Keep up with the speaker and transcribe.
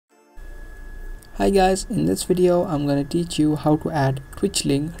Hi guys, in this video I'm gonna teach you how to add Twitch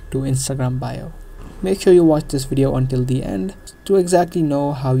link to Instagram bio. Make sure you watch this video until the end to exactly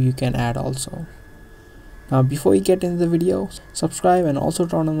know how you can add also. Now before you get into the video, subscribe and also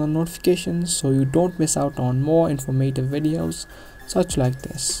turn on the notifications so you don't miss out on more informative videos such like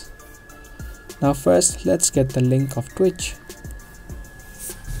this. Now first let's get the link of Twitch.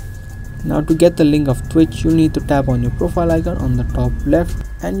 Now to get the link of Twitch, you need to tap on your profile icon on the top left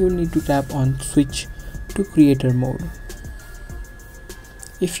and you need to tap on switch to creator mode.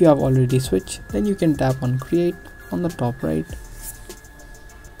 If you have already switched, then you can tap on create on the top right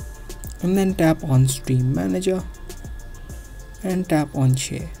and then tap on stream manager and tap on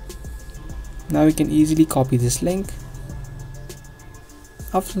share. Now we can easily copy this link.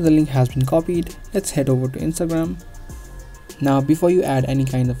 After the link has been copied, let's head over to Instagram. Now before you add any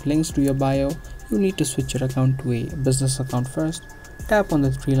kind of links to your bio, you need to switch your account to a business account first. Tap on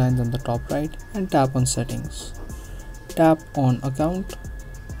the three lines on the top right and tap on settings. Tap on account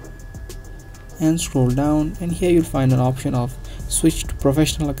and scroll down, and here you'll find an option of switch to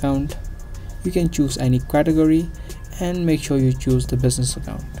professional account. You can choose any category and make sure you choose the business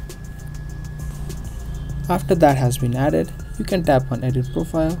account. After that has been added, you can tap on edit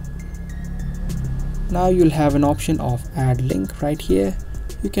profile. Now you'll have an option of add link right here.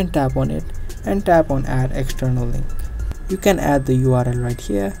 You can tap on it and tap on add external link. You can add the URL right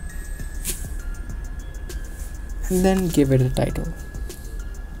here and then give it a title.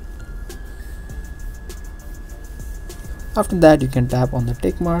 After that you can tap on the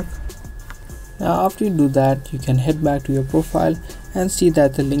tick mark. Now after you do that, you can head back to your profile and see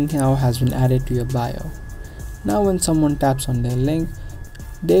that the link now has been added to your bio. Now when someone taps on their link,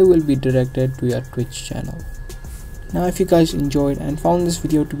 they will be directed to your Twitch channel. Now if you guys enjoyed and found this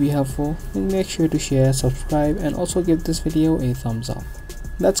video to be helpful, then make sure to share, subscribe and also give this video a thumbs up.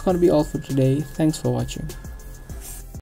 That's gonna be all for today. Thanks for watching.